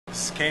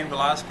is Cain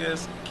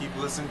Velasquez. Keep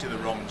listening to The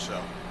Roman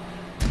Show.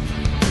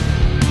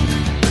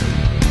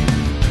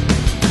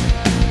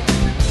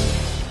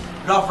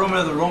 Rodolfo Roman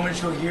of The Roman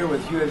Show here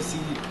with UFC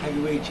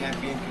heavyweight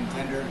champion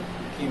contender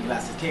Cain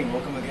Velasquez. Cain,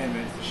 welcome again,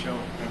 man, to the show.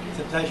 Thank you. It's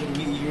a pleasure to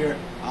meet you here.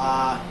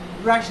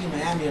 We were actually in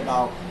Miami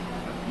about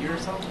a year or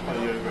so?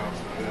 A year ago,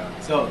 so yeah.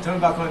 So tell me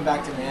about coming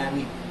back to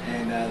Miami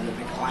and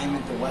the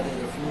climate, the weather,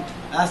 the food.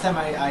 Last time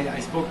I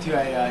spoke to you,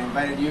 I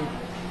invited you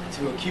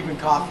to a Cuban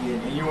coffee,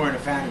 and you weren't a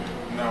fan of it.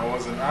 No, it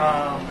wasn't.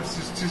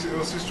 It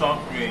was too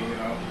strong for me. You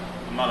know,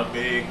 I'm not a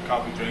big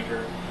coffee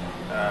drinker.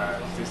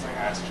 It tastes like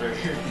ashtray.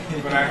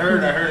 But I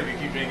heard if you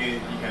keep drinking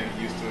it, you kind of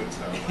get used to it.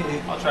 So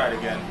I'll try it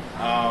again.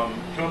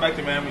 Coming back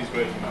to Miami is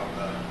great. You know,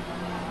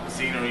 the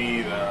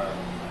scenery, the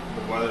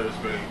weather is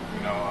great.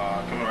 You know,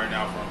 coming right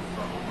now from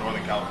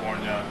Northern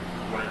California,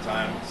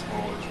 wintertime, it's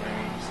cold, it's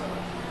raining, so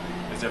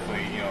it's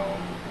definitely, you know,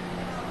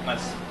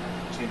 nice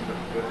change it up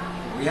a bit.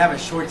 We have a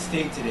short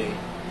stay today.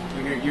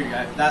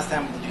 Last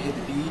time, did you hit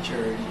the beach,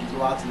 or did you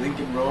go out to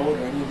Lincoln Road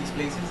or any of these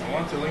places? I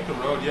went to Lincoln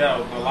Road,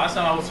 yeah. But last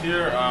time I was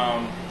here,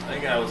 I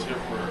think I was here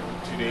for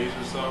 2 days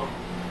or so.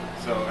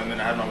 And then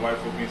I had my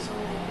wife with me, so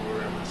we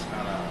were able to just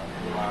kind of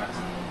relax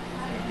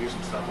and do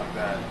some stuff like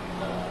that,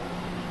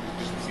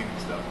 do some scenic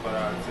stuff.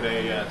 But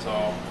today, yeah, it's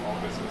all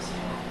business.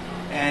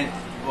 And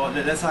well,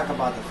 let's talk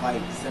about the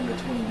fight, December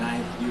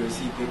 29th,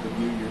 UFC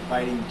pay-per-view. You're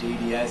fighting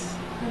JDS,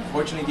 who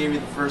unfortunately gave you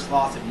the first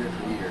loss of your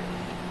career.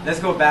 Let's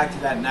go back to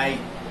that night.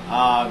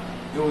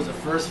 It was the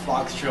first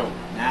Fox show,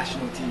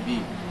 national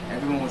TV.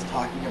 Everyone was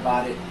talking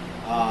about it.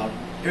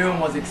 Everyone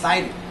was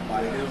excited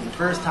about it. It was the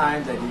first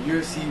time that the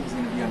UFC was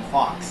going to be on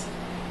Fox.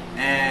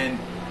 And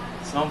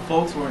some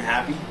folks weren't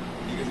happy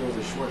because it was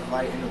a short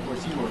fight, and of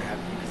course you weren't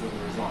happy because of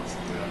the results.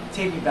 Yeah.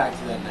 Take me back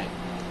to that night.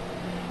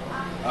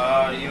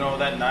 You know,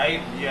 that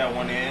night, yeah, I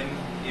went in,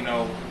 you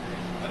know,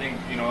 I think,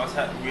 you know,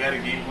 we had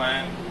a game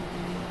plan,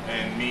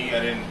 and I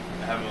didn't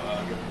have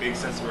a big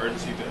sense of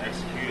urgency to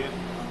execute it,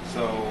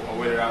 so I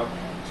waited out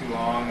too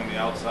long on the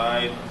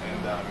outside,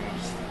 and,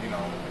 you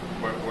know,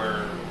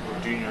 where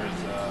Junior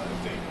is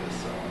dangerous,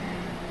 so, I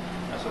mean,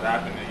 that's what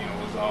happened, and, you know,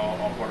 it was all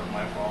part of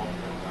my fault,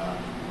 and,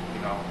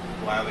 you know,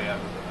 gladly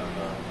have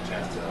a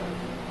chance to,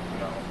 you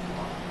know,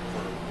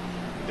 for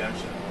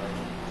redemption or whatever.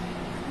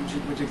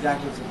 Which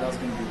exactly was going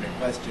to be the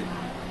question.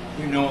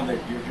 You know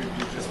that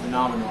you're just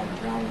phenomenal on the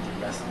ground with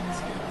your wrestling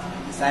skills.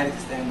 You decided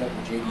to stand up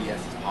with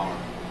JDS's power.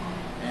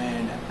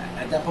 And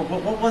at that point,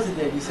 what was it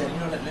that you said, you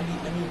know, let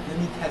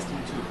me test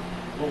him too?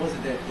 What was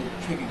it that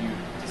triggered you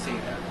to say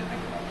that, to think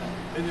about that?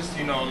 It just,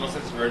 you know, no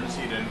sense of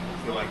urgency. Didn't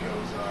feel like it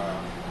was,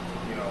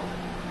 you know,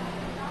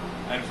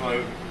 I didn't feel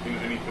like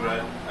any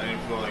threat. I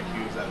didn't feel like he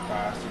was that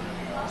fast or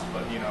anything else.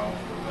 But, you know,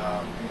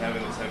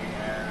 having those heavy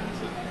hands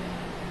and,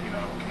 you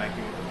know,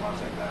 connecting with the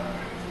punch like that, I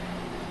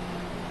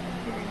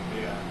mean,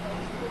 yeah, that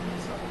was good.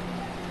 So.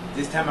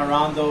 This time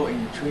around, though, in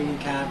your training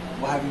camp,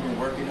 what have you been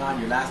working on?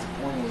 Your last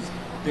opponent was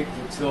Victor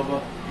Silva.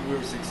 You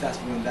were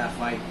successful in that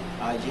fight.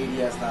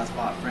 JDS last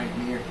fought Frank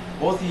Mir.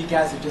 Both of you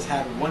guys have just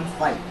had one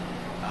fight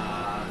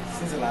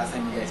since the last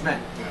time you guys met.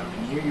 Yeah.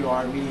 And here you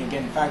are meeting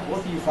again. In fact,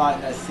 both of you fought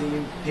in that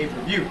same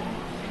pay-per-view.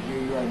 And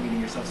here you are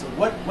meeting yourself. So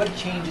what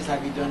changes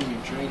have you done in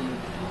your training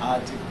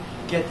to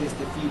get this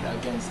defeat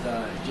against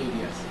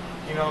JDS?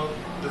 You know,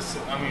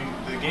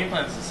 the game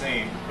plan is the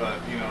same, but,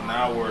 you know,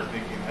 now we're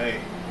thinking, hey,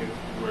 if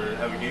we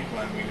have a game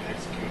plan, we need to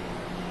execute it.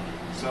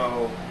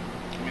 So,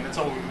 I mean, that's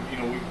all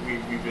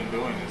we've been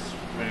doing is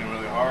training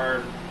really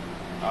hard,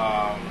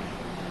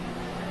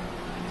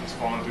 just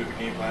following through the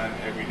game plan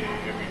every day,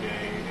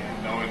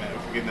 and knowing that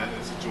if we get in that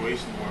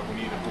situation where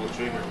we need to pull a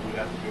trigger, we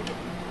have to do it.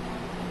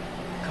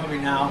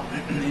 Coming now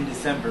in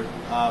December,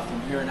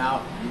 from here on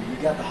out, you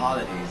got the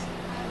holidays,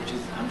 which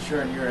is, I'm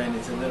sure on your end,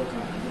 it's a little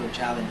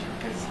challenging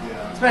because,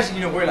 especially,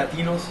 you know, we're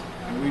Latinos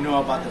and we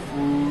know about the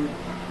food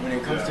when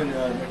it comes to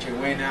Noche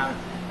Buena.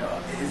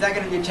 Is that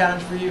going to be a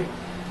challenge for you?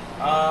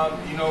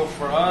 You know,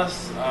 for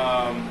us,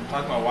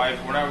 talking to my wife,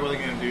 we're not really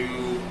going to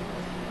do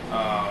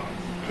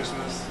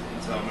Christmas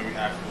until maybe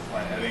after the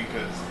fight. I think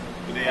because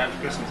the day after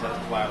Christmas, I have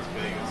to fly out to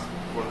Vegas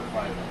for the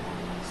fight.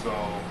 So,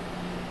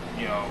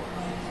 you know,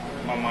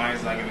 my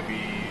mind's not going to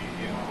be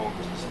in the whole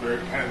Christmas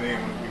spirit kind of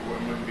thing.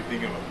 I'm going to be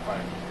thinking about the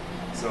fight.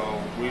 So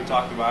we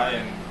talked about it,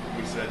 and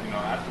we said, you know,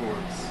 after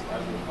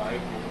the fight,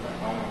 we'll go back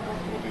home and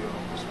we'll do a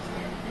Christmas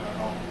thing, you know, at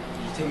home.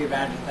 Did you take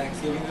advantage of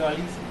Thanksgiving though, at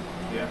least?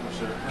 Yeah, for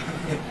sure.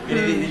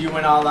 Did you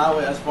went all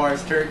out as far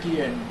as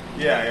turkey and?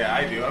 Yeah,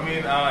 I do. I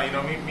mean, you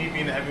know, me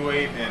being a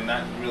heavyweight and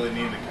not really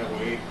needing to cut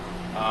weight,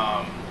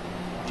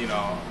 you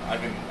know, I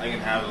can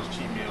have those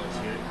cheat meals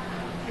here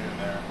and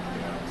there,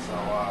 you know. So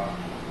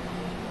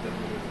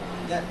definitely.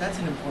 That's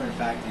an important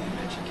factor you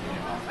mentioned, Cain,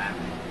 about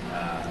family.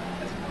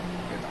 As we know,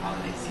 we have the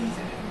holiday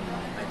season, and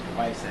like your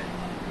wife said,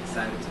 you're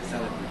excited to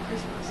celebrate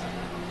Christmas.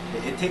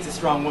 It takes a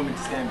strong woman to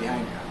stand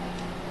behind you.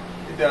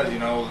 It does, you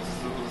know,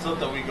 the stuff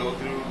that we go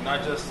through,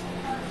 not just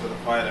for the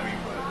fight, I mean,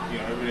 but, you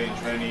know, every day in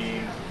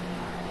training,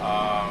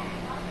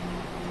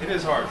 it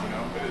is hard, you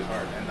know, it is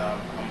hard, and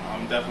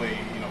I'm definitely,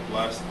 you know,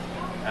 blessed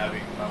in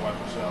having my wife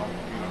Michelle,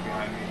 you know,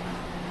 behind me,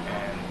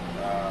 and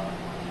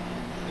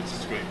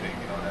great thing,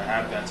 you know, to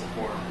have that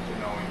support, to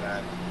knowing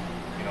that,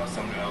 you know,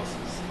 somebody else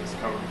is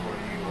covering for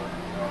you, or,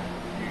 you know,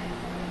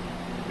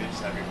 they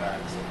just have your back.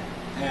 So.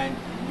 And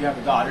you have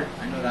a daughter.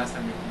 I know last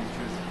time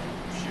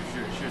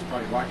she was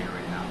probably walking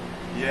right now.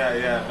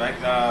 Yeah.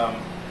 Back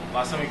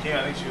last time we came,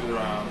 I think she was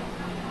around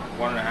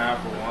 1.5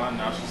 or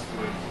 1. Now she's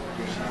 3.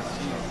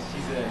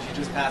 She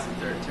just passed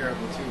the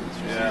terrible too.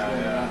 So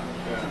Yeah.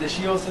 So does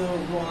she also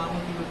go on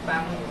with you with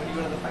family when you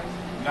go to the fights?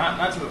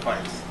 Not to the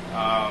fights.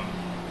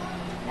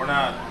 We're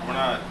not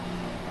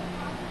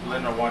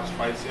letting her watch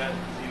fights yet.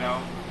 You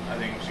know, I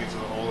think when she gets a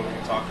little older, we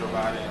can talk to her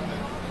about it, and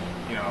then,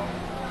 you know,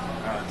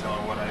 kind of tell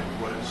her what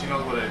she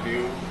knows what I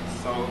do.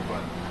 So,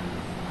 but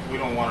we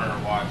don't want her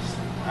to watch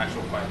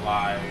actual fight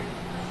live.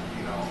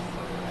 You know,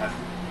 or have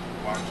to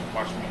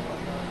watch me play.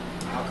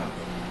 How come?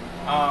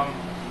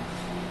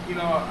 You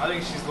know, I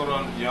think she's a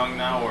little young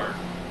now, where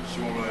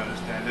she won't really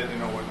understand it. You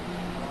know,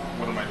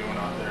 what am I doing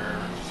out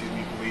there? She sees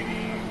me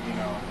bleeding. You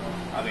know,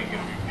 I think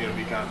it'll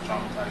be kind of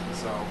traumatizing.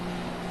 So,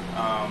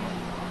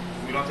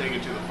 we don't take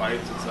it to the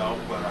fights itself,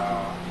 but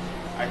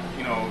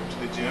you know, to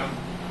the gym.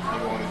 I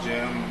go in the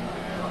gym,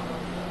 and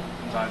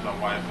sometimes my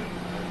wife and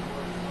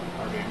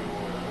our baby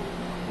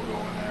will go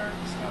in there,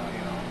 just kind of,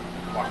 you know,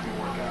 watch me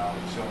work out.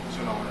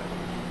 She'll know what I do.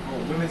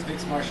 Well, women's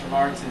mixed martial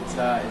arts, it's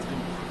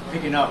been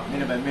picking up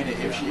minute by minute.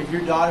 If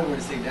your daughter were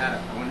to say, "Dad,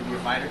 I want to be a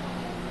fighter,"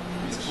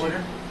 would you support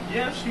her?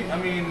 Yeah, I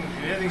mean,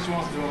 anything she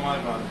wants to do in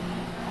life, I'm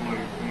gonna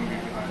be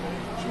behind her.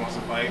 If she wants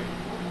to fight,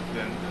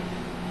 then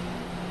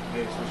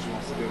hey, it's what she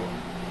wants to do.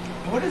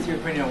 What is your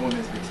opinion on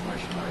women's mixed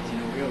martial arts? You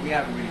know, we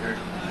haven't really heard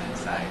from the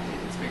inside.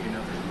 It's picking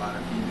up. There's a lot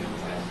of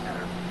females that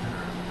are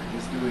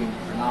just doing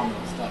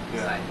phenomenal stuff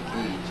inside the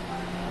cage.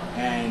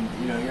 And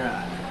you know,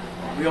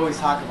 we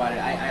always talk about it.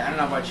 I don't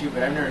know about you,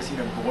 but I've never seen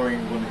a boring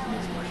women's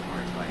mixed martial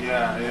arts fight.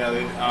 Yeah.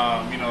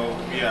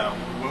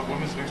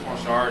 Women's mixed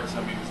martial arts.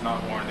 I mean, it's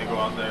not boring. They go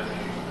out there.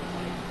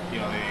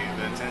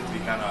 The intensity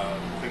kind of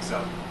picks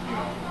up. You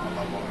know, a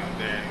level, and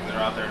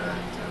they're out there to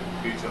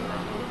beat each other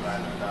up really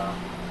bad. And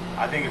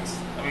I think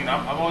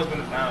I've always been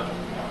a fan of them.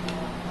 You know,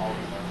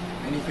 always.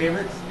 Any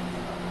favorites?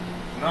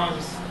 No,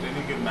 just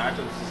any good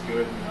matchups is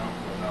good. You know,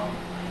 but no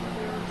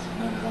favorites.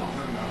 None at all.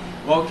 No.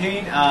 Well,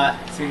 Cain,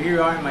 so here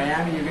you are in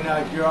Miami.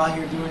 You're out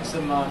here doing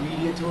some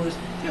media tours.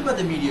 Tell me about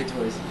the media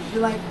tours. Do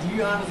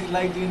you honestly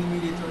like doing the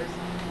media tours?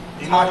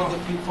 Talking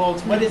to people,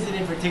 folks. What is it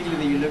in particular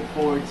that you look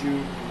forward to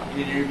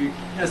in an interview?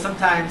 You know,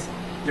 sometimes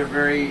they're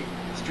very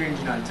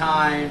stringent on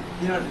time.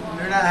 You know,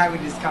 they're not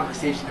having this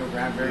conversation over.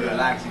 I'm very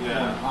relaxing,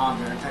 calm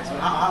during time. So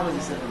how was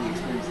this some of the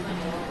experience?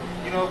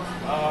 You know,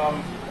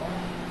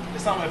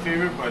 it's not my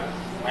favorite, but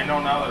I know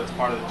now that it's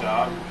part of the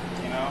job.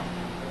 You know,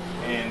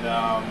 and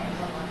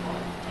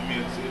I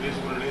mean, it is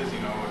what it is. You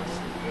know, it's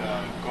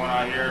going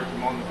out here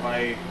promoting the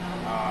fight.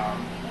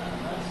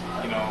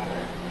 You know,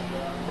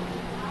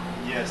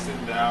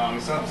 sitting down. I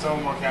mean, some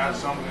are more casual.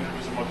 Some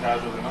interviews are more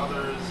casual than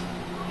others.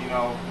 You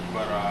know,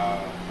 but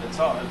it's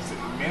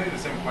mainly the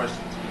same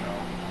questions. You know,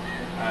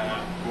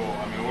 well,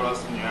 I mean, what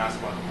else can you ask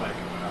about the fight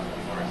coming up?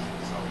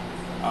 So,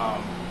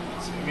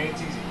 it's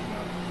easy. You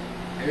know.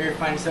 Have you ever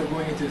find yourself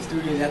going into the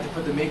studio? You have to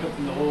put the makeup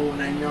in the whole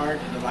 9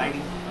 yards and the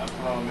lighting. I've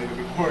put on makeup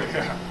before.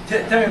 Yeah.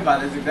 Tell me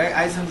about this.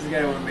 I sometimes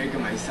gotta wear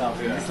makeup myself.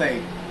 Yeah. It's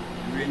like,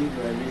 really?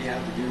 Do I really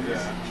have to do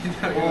this?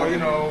 Yeah. Well, you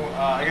know,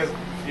 I guess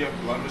if you have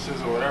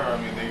blemishes or whatever, I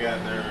mean, they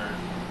gotta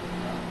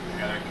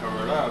cover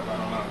it up. I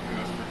don't know, you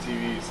know, it's for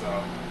TV. So,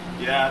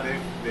 yeah,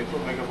 they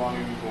put makeup on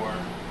me before,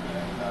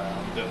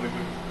 and definitely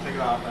take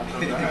it off after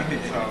that.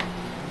 So,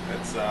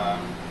 it's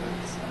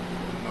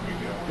no big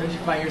deal. Don't you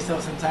find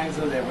yourself sometimes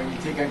though that when you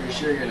take off your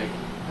shirt, you're like,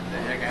 what the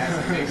heck? I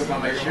have some makeup on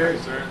my shirt.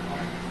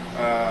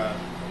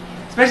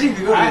 Especially if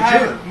you go to the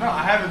gym. No,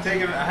 I haven't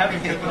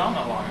kept it on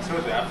that long. So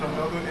after I'm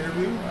done with the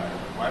interview,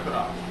 I wipe it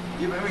off.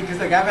 Yeah, but I mean, because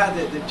like I've had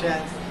the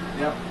chance,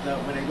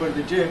 when I go to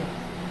the gym,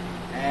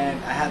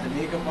 and I had the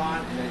makeup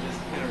on, and I just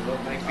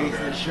rub my face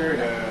in the shirt.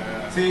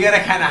 Yeah. So you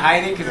gotta kind of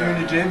hide it because you're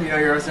in the gym. You know,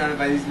 you're surrounded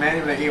by these men.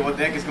 You're like, hey, what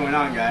the heck is going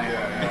on, guy?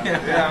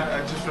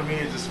 Yeah. Just for me,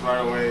 it's just right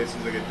away. As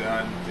soon as I get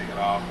done, take it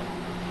off.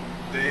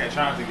 I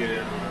try not to get it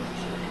everywhere for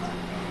sure.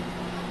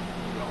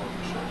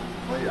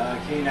 Well,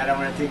 Cain, I don't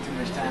want to take too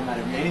much time out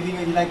of you. Anything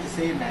that you'd like to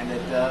say, man,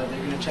 that they're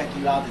going to check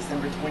you out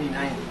December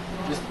 29th?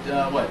 Just,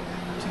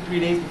 2-3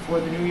 days before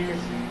the New Year's?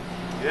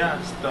 Yeah,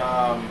 just,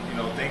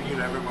 thank you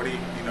to everybody,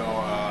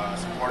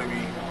 supporting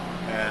me.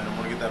 And I'm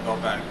going to get that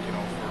belt back,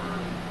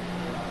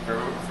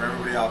 for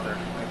everybody out there.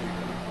 Thank you.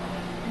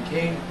 And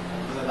Cain,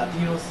 for the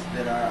Latinos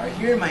that are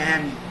here in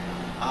Miami,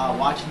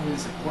 watching you and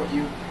support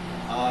you,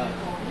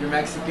 you're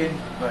Mexican,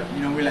 but,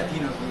 we're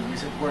Latinos. We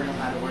support no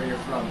matter where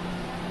you're from.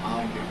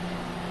 Thank you.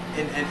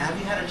 And have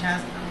you had a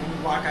chance when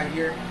you walk out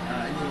here,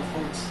 any of the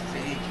folks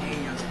say, hey,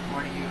 Cain, I'm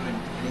supporting you, and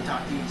they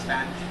talk to you in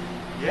Spanish?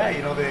 Yeah,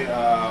 they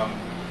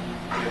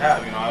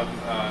have.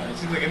 It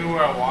seems like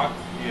anywhere I walk,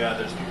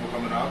 there's people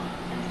coming up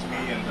to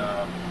me, and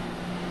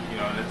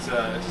and it's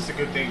just a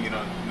good thing,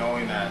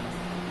 knowing that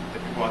the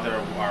people out there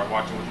are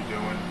watching what you're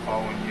doing,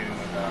 following you,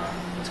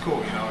 and it's cool.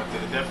 It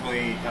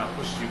definitely kind of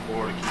pushes you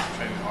forward to keep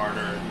training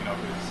harder,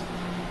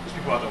 because there's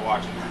people out there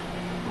watching.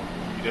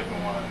 You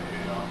definitely want to,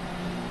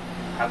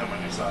 have them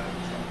on your side.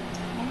 So.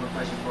 One more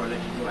question before I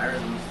let you go.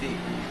 Arizona State,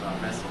 where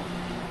you wrestled.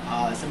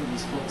 Some of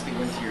these folks, they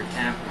went to your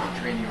camp where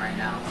you're training right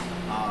now.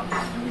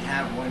 And we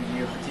have one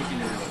here,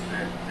 particularly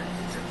that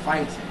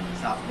fights in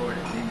South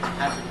Florida. His name is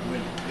Patrick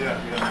Willie. Yeah.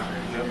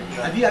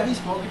 Have you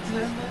spoken to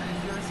them? Have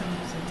you given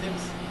some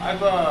tips? I've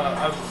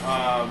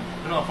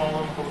been on the phone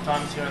with him a couple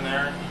times here and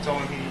there. He told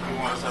me he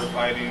wanted to start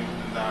fighting,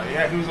 and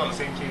yeah, he was on the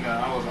same team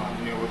that I was on.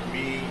 With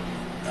me,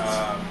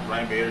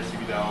 Ryan Bader,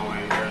 C.B.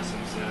 Dalloway, Aaron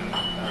Simpson,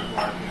 Eric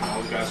Larkin,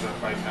 all those guys are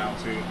fighting now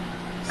too.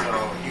 So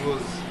he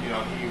was,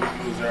 he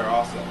was there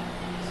also.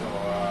 So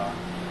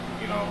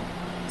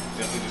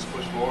definitely just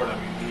push forward. I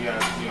mean, he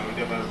has, he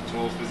definitely has the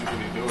tools physically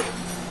to do it.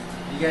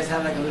 You guys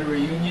have like a little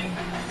reunion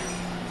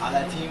on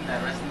that team,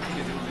 that wrestling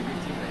team, because it was a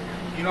good team right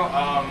here.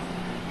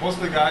 Most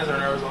of the guys are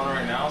in Arizona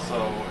right now,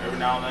 so every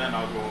now and then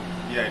I'll go,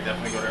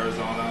 definitely go to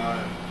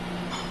Arizona and,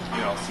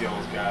 see all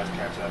those guys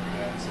catch up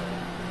again, so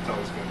it's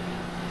always good.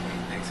 Okay,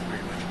 thanks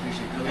very much.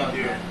 Appreciate it. Good luck,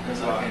 man.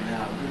 Good luck, and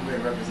good way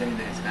of representing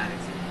the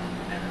Hispanics in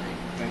MMA.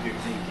 Thank you.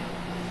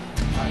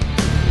 Thank you.